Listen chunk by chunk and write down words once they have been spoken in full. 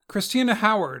Christina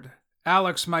Howard,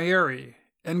 Alex Mayeri,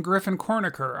 and Griffin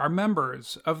Cornicker are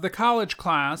members of the college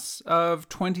class of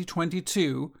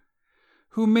 2022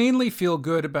 who mainly feel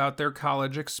good about their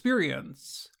college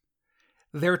experience.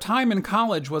 Their time in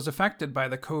college was affected by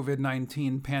the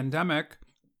COVID-19 pandemic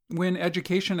when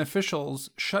education officials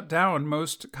shut down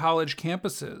most college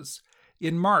campuses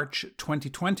in March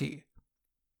 2020.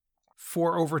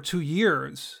 For over 2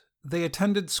 years, they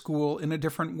attended school in a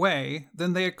different way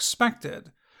than they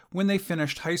expected when they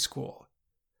finished high school.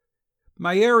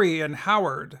 Mayeri and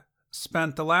Howard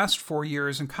spent the last 4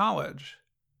 years in college.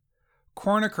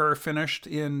 Cornicker finished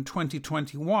in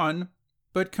 2021,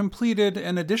 but completed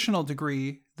an additional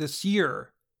degree this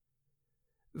year.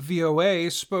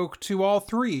 VOA spoke to all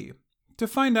three to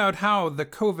find out how the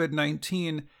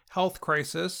COVID-19 health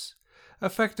crisis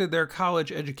affected their college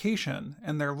education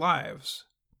and their lives.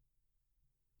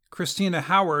 Christina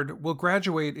Howard will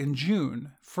graduate in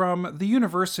June from the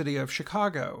University of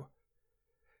Chicago.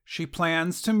 She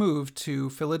plans to move to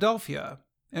Philadelphia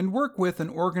and work with an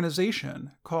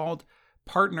organization called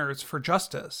Partners for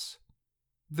Justice.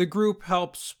 The group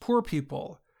helps poor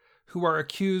people who are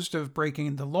accused of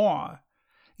breaking the law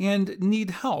and need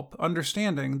help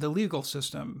understanding the legal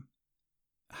system.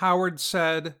 Howard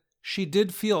said she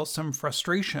did feel some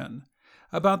frustration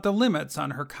about the limits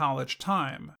on her college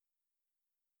time.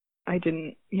 I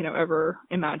didn't, ever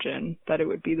imagine that it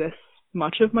would be this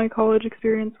much of my college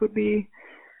experience would be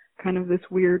kind of this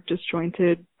weird,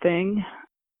 disjointed thing.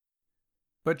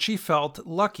 But she felt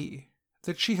lucky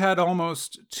that she had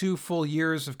almost 2 full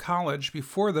years of college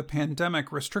before the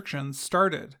pandemic restrictions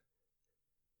started.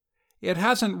 It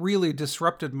hasn't really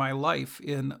disrupted my life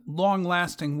in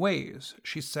long-lasting ways,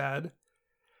 she said,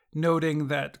 noting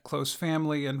that close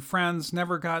family and friends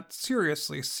never got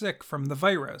seriously sick from the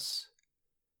virus.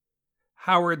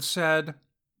 Howard said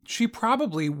she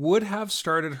probably would have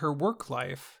started her work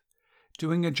life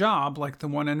doing a job like the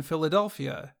one in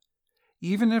Philadelphia,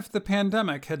 even if the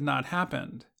pandemic had not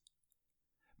happened.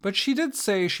 But she did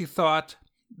say she thought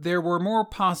there were more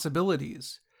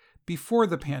possibilities before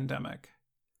the pandemic.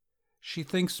 She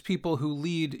thinks people who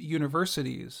lead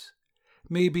universities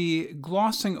may be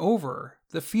glossing over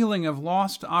the feeling of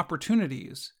lost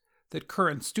opportunities that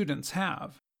current students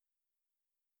have.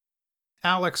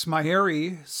 Alex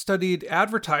Mayeri studied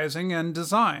advertising and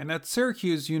design at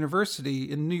Syracuse University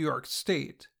in New York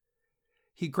State.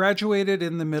 He graduated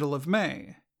in the middle of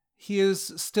May. He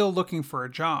is still looking for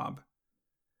a job.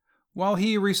 While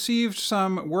he received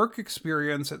some work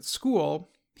experience at school,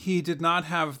 he did not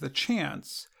have the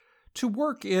chance to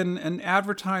work in an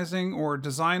advertising or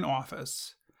design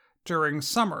office during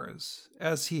summers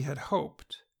as he had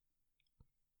hoped.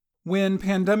 When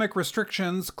pandemic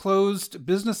restrictions closed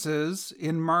businesses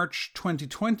in March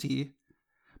 2020,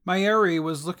 Mayeri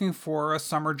was looking for a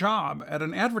summer job at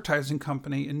an advertising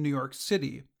company in New York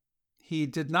City. He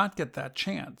did not get that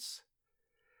chance.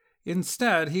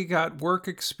 Instead, he got work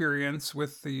experience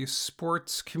with the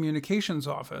sports communications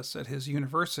office at his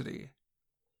university.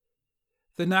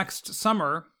 The next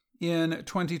summer, in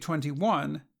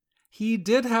 2021, he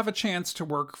did have a chance to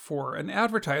work for an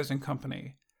advertising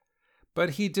company,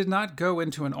 but he did not go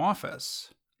into an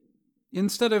office.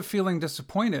 Instead of feeling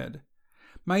disappointed,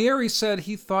 Mayeri said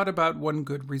he thought about one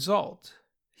good result.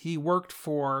 He worked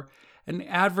for an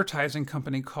advertising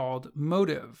company called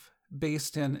Motive,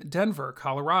 based in Denver,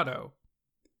 Colorado.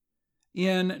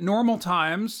 In normal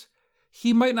times,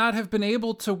 he might not have been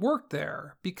able to work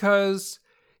there because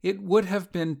it would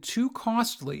have been too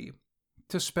costly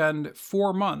to spend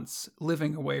 4 months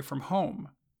living away from home.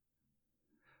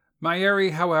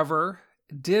 Mayeri, however,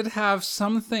 did have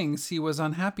some things he was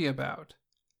unhappy about.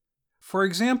 For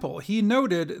example, he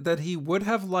noted that he would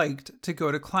have liked to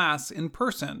go to class in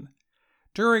person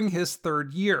during his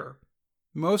 3rd year.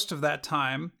 Most of that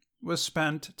time was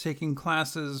spent taking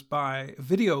classes by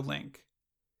video link.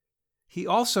 He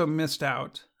also missed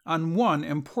out on one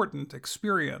important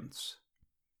experience.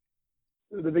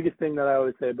 The biggest thing that I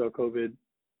always say about COVID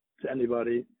to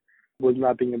anybody was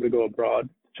not being able to go abroad,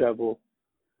 travel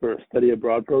for a study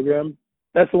abroad program.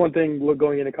 That's the one thing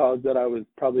going into college that I was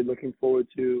probably looking forward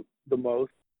to the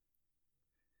most.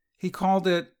 He called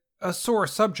it a sore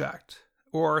subject,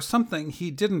 or something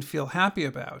he didn't feel happy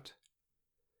about.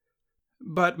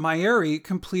 But Mayeri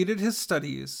completed his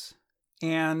studies,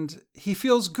 and he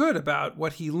feels good about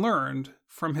what he learned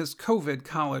from his COVID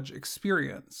college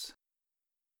experience.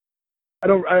 I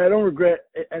don't regret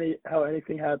how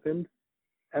anything happened,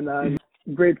 and I'm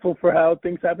grateful for how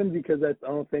things happened because I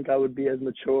don't think I would be as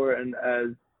mature and as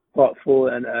thoughtful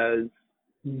and as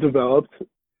developed.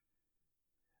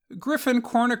 Griffin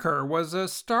Cornicker was a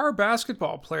star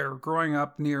basketball player growing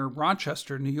up near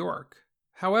Rochester, New York.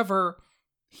 However,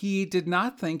 he did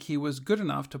not think he was good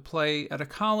enough to play at a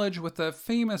college with a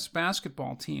famous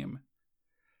basketball team.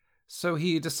 So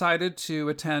he decided to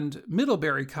attend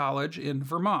Middlebury College in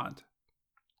Vermont.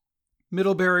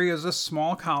 Middlebury is a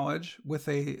small college with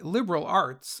a liberal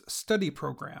arts study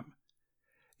program.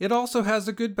 It also has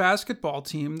a good basketball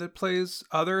team that plays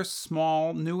other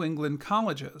small New England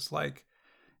colleges like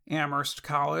Amherst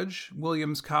College,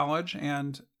 Williams College,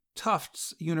 and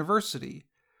Tufts University,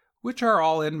 which are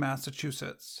all in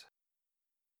Massachusetts.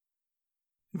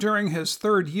 During his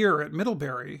third year at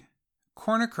Middlebury,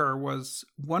 Cornicker was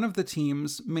one of the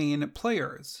team's main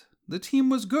players. The team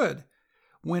was good,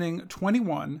 winning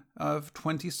 21 of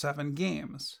 27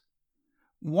 games.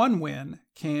 One win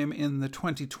came in the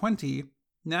 2020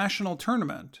 national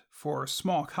tournament for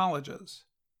small colleges.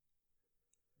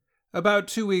 About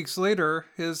 2 weeks later,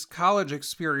 his college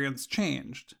experience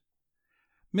changed.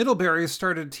 Middlebury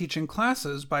started teaching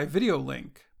classes by video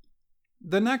link.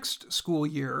 The next school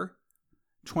year,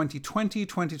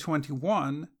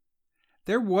 2020-2021,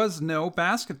 there was no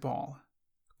basketball.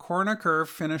 Cornicker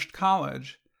finished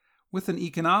college with an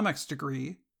economics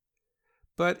degree,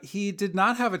 but he did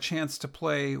not have a chance to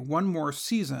play one more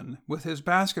season with his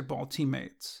basketball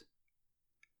teammates.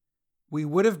 "We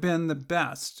would have been the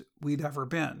best we'd ever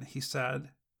been," he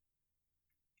said.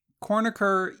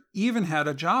 Cornicker even had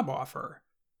a job offer,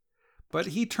 but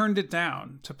he turned it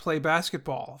down to play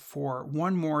basketball for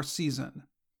one more season.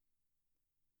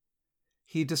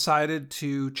 He decided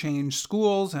to change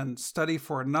schools and study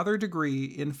for another degree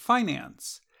in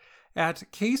finance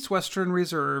at Case Western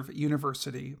Reserve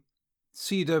University,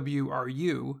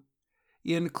 CWRU,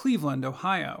 in Cleveland,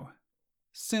 Ohio.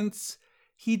 Since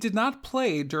he did not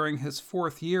play during his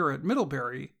fourth year at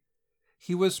Middlebury,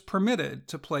 he was permitted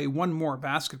to play one more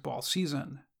basketball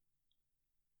season.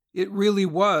 "It really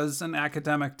was an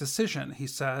academic decision," he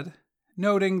said,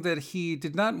 noting that he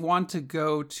did not want to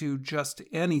go to just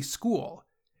any school.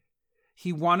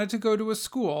 He wanted to go to a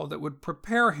school that would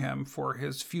prepare him for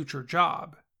his future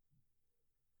job.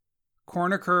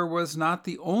 Cornicker was not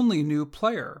the only new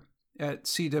player at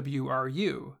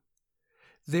CWRU.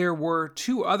 There were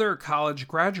 2 other college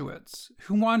graduates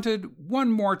who wanted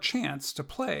one more chance to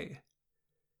play.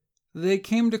 They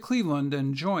came to Cleveland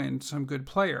and joined some good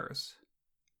players.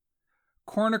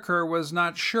 Cornicker was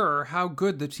not sure how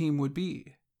good the team would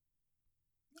be.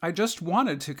 "I just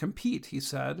wanted to compete," he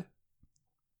said.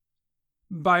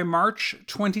 By March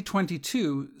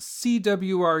 2022,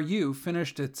 CWRU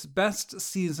finished its best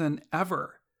season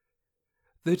ever.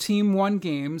 The team won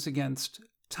games against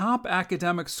top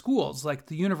academic schools like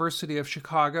the University of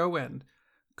Chicago and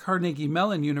Carnegie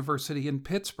Mellon University in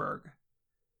Pittsburgh.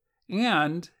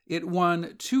 And it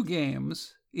won 2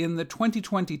 games in the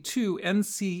 2022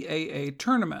 NCAA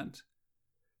tournament.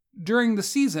 During the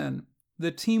season,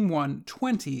 the team won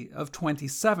 20 of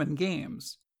 27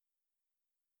 games.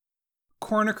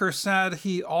 Cornicker said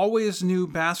he always knew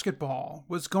basketball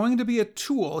was going to be a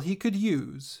tool he could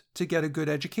use to get a good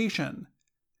education.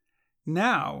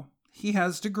 Now, he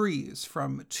has degrees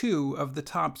from 2 of the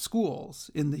top schools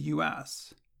in the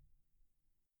U.S.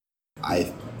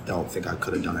 I don't think I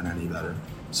could have done it any better.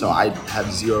 So I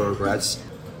have 0 regrets.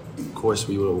 Of course,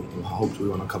 we would have hoped we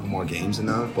won a couple more games in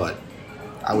there, but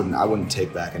I wouldn't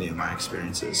take back any of my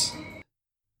experiences.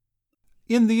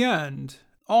 In the end,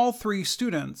 all 3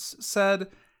 students said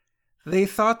they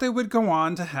thought they would go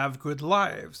on to have good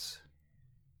lives.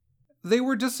 They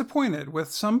were disappointed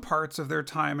with some parts of their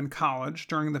time in college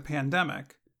during the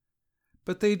pandemic,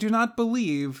 but they do not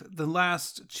believe the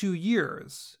last 2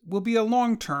 years will be a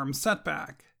long-term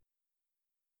setback.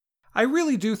 "I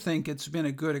really do think it's been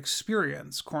a good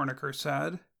experience," Cornicker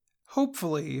said.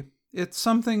 "Hopefully, it's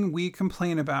something we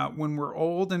complain about when we're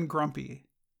old and grumpy,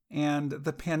 and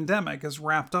the pandemic is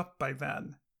wrapped up by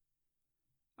then."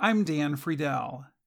 I'm Dan Friedel,